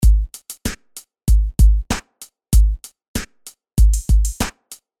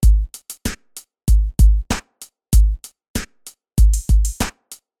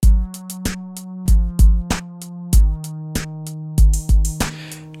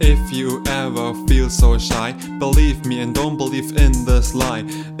If you ever feel so shy, believe me and don't believe in this lie.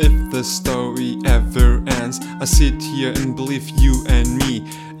 If the story ever ends, I sit here and believe you and me.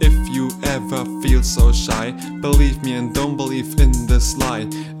 If you ever feel so shy, believe me and don't believe in this lie.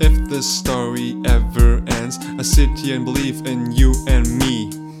 If the story ever ends, I sit here and believe in you and me.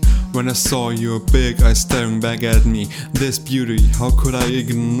 When I saw your big eyes staring back at me, this beauty, how could I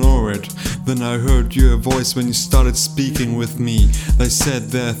ignore it? Then I heard your voice when you started speaking with me. They said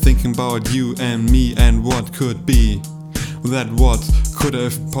they're thinking about you and me and what could be. That what could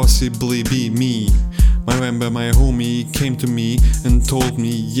have possibly be me. I remember my homie came to me and told me,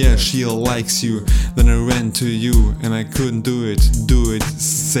 yeah, she likes you. Then I ran to you and I couldn't do it,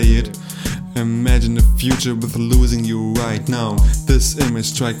 say it. Imagine the future with losing you right now. This image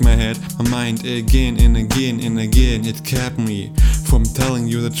struck my head, my mind again and again and again. It kept me from telling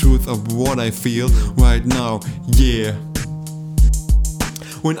you the truth of what I feel right now, yeah.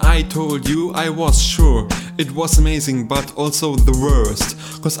 When I told you, I was sure it was amazing but also the worst.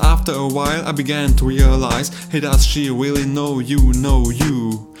 Cause after a while I began to realize, hey, does she really know you,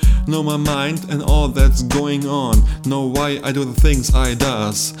 know my mind and all that's going on, know why I do the things I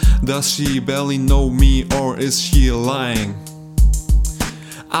does. Does she barely know me or is she lying?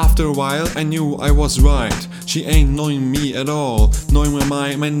 After a while I knew I was right. She ain't knowing me at all, knowing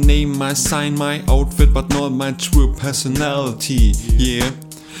my name, my sign, my outfit, but not my true personality, yeah.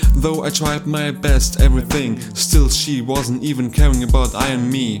 Though I tried my best, everything, still she wasn't even caring about I and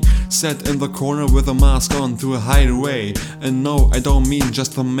me. Sat in the corner with a mask on to hide away. And no, I don't mean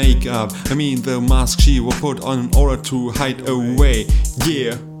just the makeup, I mean the mask she will put on in order to hide away,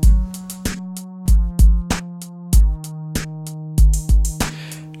 yeah.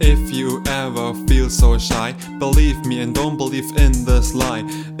 If you ever feel so shy, believe me and don't believe in this lie.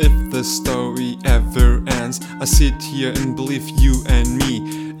 If the story ever ends, I sit here and believe you and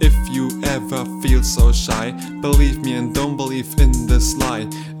me. If you ever feel so shy, believe me and don't believe in this lie.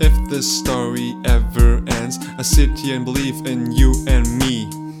 If the story ever ends, I sit here and believe in you and me.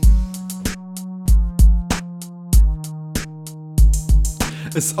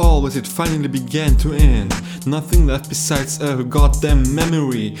 As always, it finally began to end. Nothing left besides a goddamn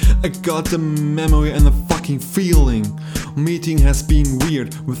memory. A goddamn memory and a fucking feeling. Meeting has been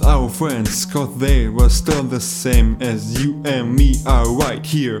weird with our friends, cause they were still the same as you and me are right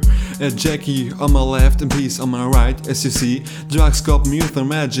here. Jackie on my left and peace on my right. As you see, drugs got me with their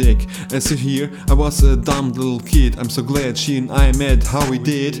magic. As you hear, I was a dumb little kid. I'm so glad she and I met how we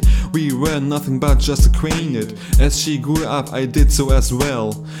did. We were nothing but just acquainted. As she grew up, I did so as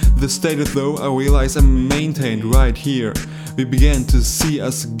well. The status though, I realized I maintained right here. We began to see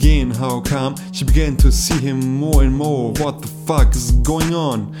us again, how come? She began to see him more and more. What the fuck is going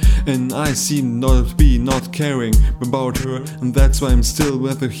on? And I seem not be not caring about her, and that's why I'm still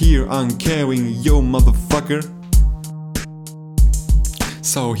with her here, uncaring, yo motherfucker.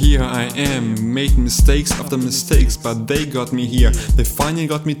 So here I am, making mistakes after mistakes, but they got me here. They finally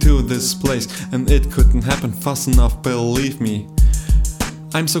got me to this place, and it couldn't happen fast enough, believe me.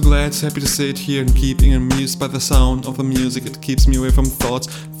 I'm so glad, happy to sit here and keeping amused by the sound of the music. It keeps me away from thoughts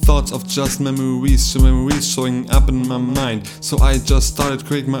of just memories showing up in my mind. So I just started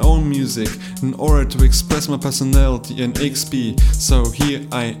creating my own music in order to express my personality and XP. So here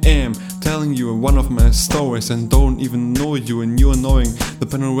I am, telling you one of my stories and don't even know you, and you're knowing the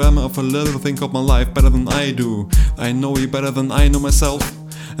panorama of a little thing called my life better than I do. I know you better than I know myself.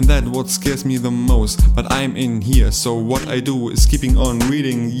 And that's what scares me the most, but I'm in here, so what I do is keeping on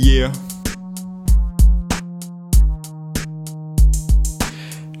reading, yeah.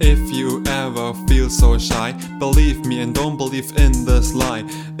 If you ever feel so shy, believe me and don't believe in this lie.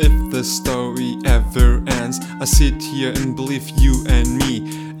 If the story ever ends, I sit here and believe you and me.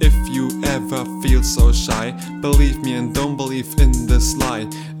 If you ever feel so shy, believe me and don't believe in this lie.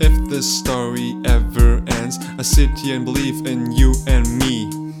 If the story ever ends, I sit here and believe in you and me.